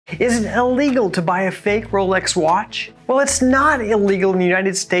Is it illegal to buy a fake Rolex watch? Well, it's not illegal in the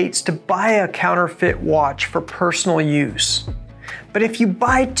United States to buy a counterfeit watch for personal use. But if you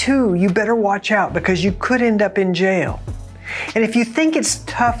buy two, you better watch out because you could end up in jail. And if you think it's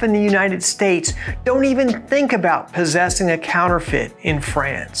tough in the United States, don't even think about possessing a counterfeit in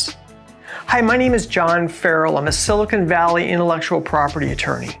France. Hi, my name is Carr Ferrell. I'm a Silicon Valley intellectual property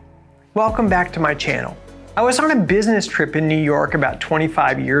attorney. Welcome back to my channel. I was on a business trip in New York about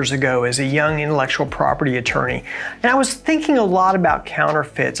 25 years ago as a young intellectual property attorney, and I was thinking a lot about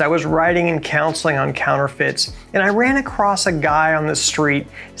counterfeits. I was writing and counseling on counterfeits, and I ran across a guy on the street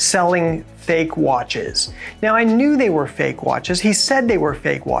selling fake watches. Now, I knew they were fake watches. He said they were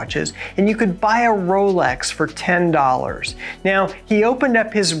fake watches, and you could buy a Rolex for $10. Now, he opened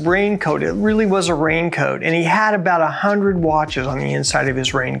up his raincoat. It really was a raincoat, and he had about 100 watches on the inside of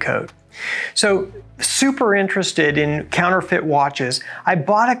his raincoat. So, super interested in counterfeit watches, I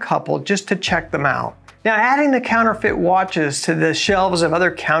bought a couple just to check them out. Now, adding the counterfeit watches to the shelves of other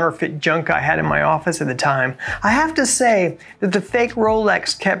counterfeit junk I had in my office at the time, I have to say that the fake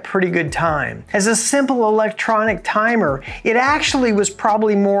Rolex kept pretty good time. As a simple electronic timer, it actually was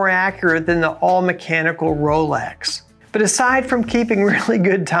probably more accurate than the all-mechanical Rolex. But aside from keeping really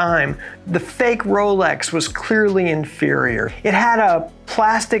good time, the fake Rolex was clearly inferior. It had a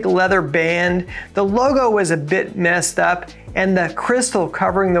plastic leather band, the logo was a bit messed up, and the crystal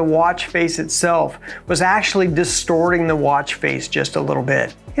covering the watch face itself was actually distorting the watch face just a little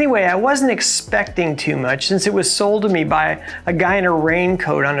bit. Anyway, I wasn't expecting too much since it was sold to me by a guy in a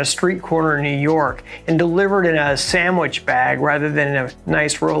raincoat on a street corner in New York and delivered in a sandwich bag rather than in a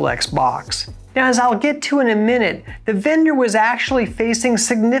nice Rolex box. Now, as I'll get to in a minute, the vendor was actually facing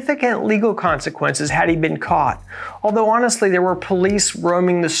significant legal consequences had he been caught. Although honestly, there were police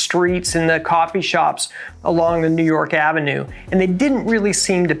roaming the streets and the coffee shops along the New York Avenue, and they didn't really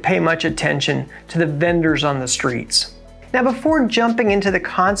seem to pay much attention to the vendors on the streets. Now, before jumping into the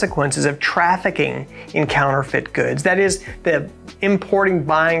consequences of trafficking in counterfeit goods, that is, the importing,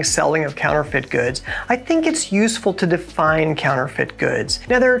 buying, selling of counterfeit goods, I think it's useful to define counterfeit goods.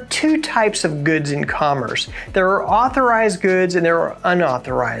 Now, there are two types of goods in commerce. There are authorized goods and there are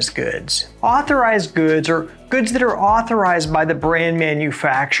unauthorized goods. Authorized goods are goods that are authorized by the brand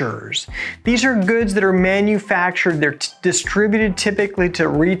manufacturers. These are goods that are manufactured, they're distributed typically to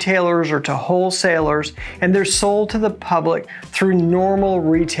retailers or to wholesalers, and they're sold to the public through normal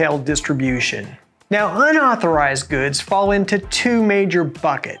retail distribution. Now, unauthorized goods fall into two major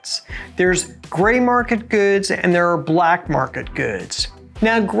buckets. There's gray market goods and there are black market goods.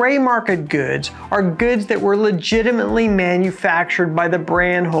 Now, gray market goods are goods that were legitimately manufactured by the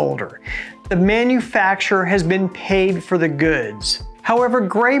brand holder. The manufacturer has been paid for the goods. However,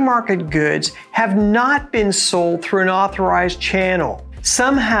 gray market goods have not been sold through an authorized channel.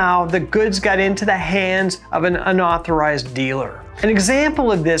 Somehow, the goods got into the hands of an unauthorized dealer. An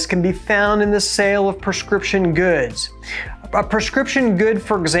example of this can be found in the sale of prescription goods. A prescription good,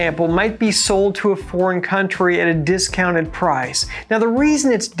 for example, might be sold to a foreign country at a discounted price. Now, the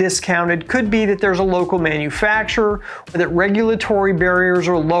reason it's discounted could be that there's a local manufacturer, or that regulatory barriers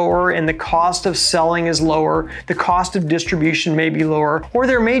are lower and the cost of selling is lower, the cost of distribution may be lower, or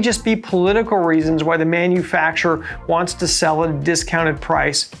there may just be political reasons why the manufacturer wants to sell at a discounted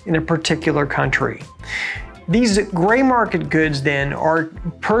price in a particular country. These gray market goods then are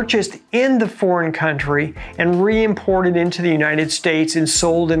purchased in the foreign country and re-imported into the United States and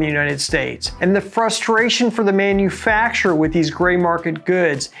sold in the United States. And the frustration for the manufacturer with these gray market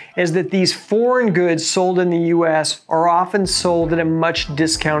goods is that these foreign goods sold in the US are often sold at a much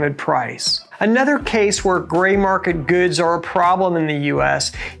discounted price. Another case where gray market goods are a problem in the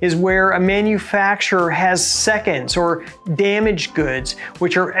US is where a manufacturer has seconds or damaged goods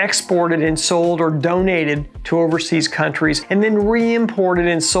which are exported and sold or donated to overseas countries and then re-imported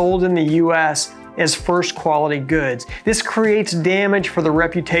and sold in the US as first quality goods. This creates damage for the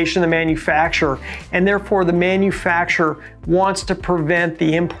reputation of the manufacturer, and therefore the manufacturer wants to prevent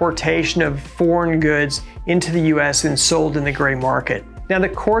the importation of foreign goods into the US and sold in the gray market. Now, the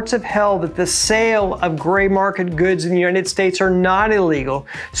courts have held that the sale of gray market goods in the United States are not illegal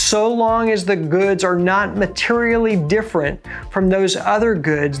so long as the goods are not materially different from those other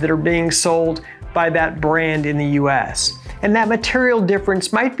goods that are being sold by that brand in the US. And that material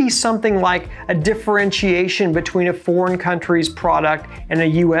difference might be something like a differentiation between a foreign country's product and a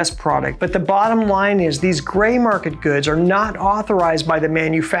US product. But the bottom line is these gray market goods are not authorized by the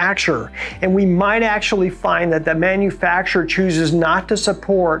manufacturer. And we might actually find that the manufacturer chooses not to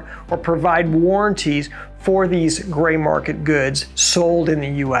support or provide warranties for these gray market goods sold in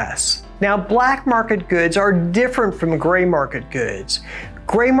the US. Now, black market goods are different from gray market goods.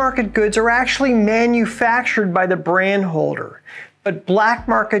 Gray market goods are actually manufactured by the brand holder, but black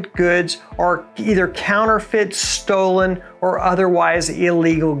market goods are either counterfeit, stolen, or otherwise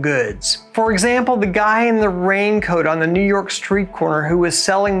illegal goods. For example, the guy in the raincoat on the New York street corner who was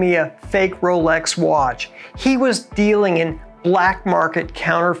selling me a fake Rolex watch, he was dealing in black market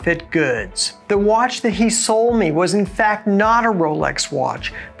counterfeit goods. The watch that he sold me was in fact not a Rolex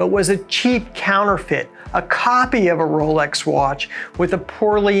watch, but was a cheap counterfeit, a copy of a Rolex watch with a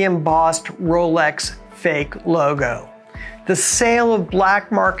poorly embossed Rolex fake logo. The sale of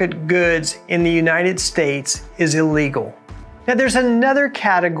black market goods in the United States is illegal. Now there's another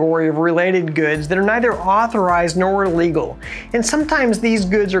category of related goods that are neither authorized nor illegal, and sometimes these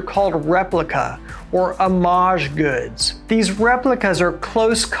goods are called replica or homage goods. These replicas are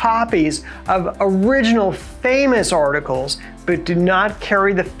close copies of original famous articles but do not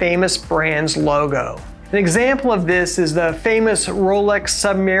carry the famous brand's logo. An example of this is the famous Rolex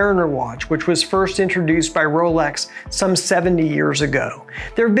Submariner watch, which was first introduced by Rolex some 70 years ago.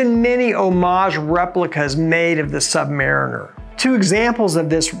 There have been many homage replicas made of the Submariner. Two examples of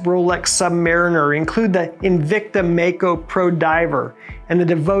this Rolex Submariner include the Invicta Mako Pro Diver and the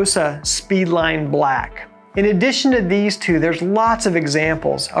Devosa Speedline Black. In addition to these two, there's lots of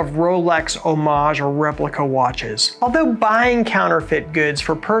examples of Rolex homage or replica watches. Although buying counterfeit goods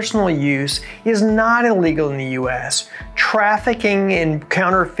for personal use is not illegal in the US, trafficking in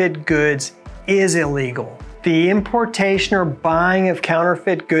counterfeit goods is illegal. The importation or buying of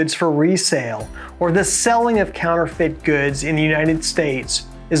counterfeit goods for resale or the selling of counterfeit goods in the United States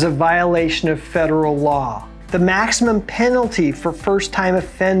is a violation of federal law. The maximum penalty for first-time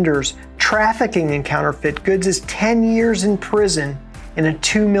offenders trafficking in counterfeit goods is 10 years in prison and a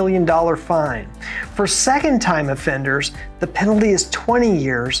 $2 million fine. For second-time offenders, the penalty is 20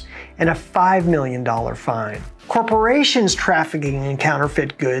 years and a $5 million fine. Corporations trafficking in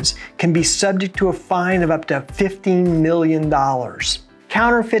counterfeit goods can be subject to a fine of up to $15 million.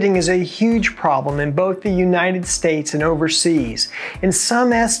 Counterfeiting is a huge problem in both the United States and overseas, and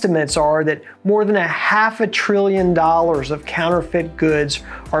some estimates are that more than $500 billion of counterfeit goods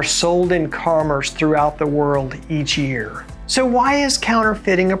are sold in commerce throughout the world each year. So why is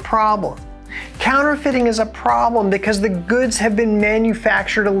counterfeiting a problem? Counterfeiting is a problem because the goods have been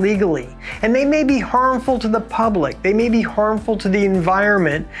manufactured illegally, and they may be harmful to the public, they may be harmful to the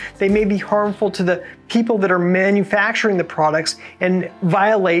environment, they may be harmful to the people that are manufacturing the products and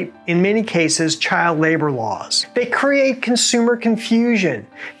violate, in many cases, child labor laws. They create consumer confusion.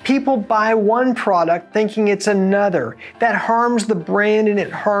 People buy one product thinking it's another. That harms the brand and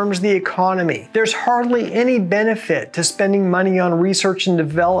it harms the economy. There's hardly any benefit to spending money on research and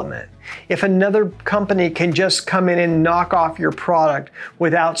development if another company can just come in and knock off your product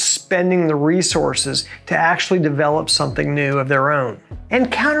without spending the resources to actually develop something new of their own.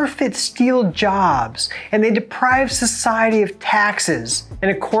 And counterfeits steal jobs, and they deprive society of taxes.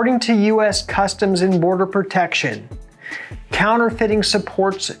 And according to US Customs and Border Protection, counterfeiting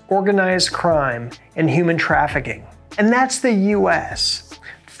supports organized crime and human trafficking. And that's the US.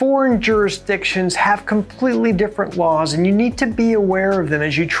 Foreign jurisdictions have completely different laws, and you need to be aware of them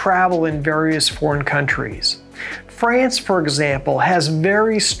as you travel in various foreign countries. France, for example, has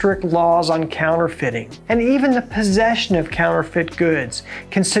very strict laws on counterfeiting, and even the possession of counterfeit goods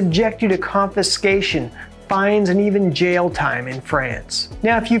can subject you to confiscation, fines, and even jail time in France.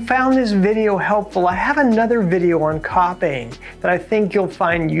 Now, if you found this video helpful, I have another video on copying that I think you'll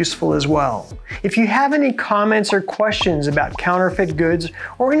find useful as well. If you have any comments or questions about counterfeit goods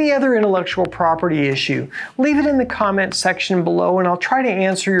or any other intellectual property issue, leave it in the comment section below and I'll try to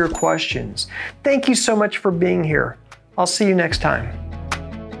answer your questions. Thank you so much for being here. I'll see you next time.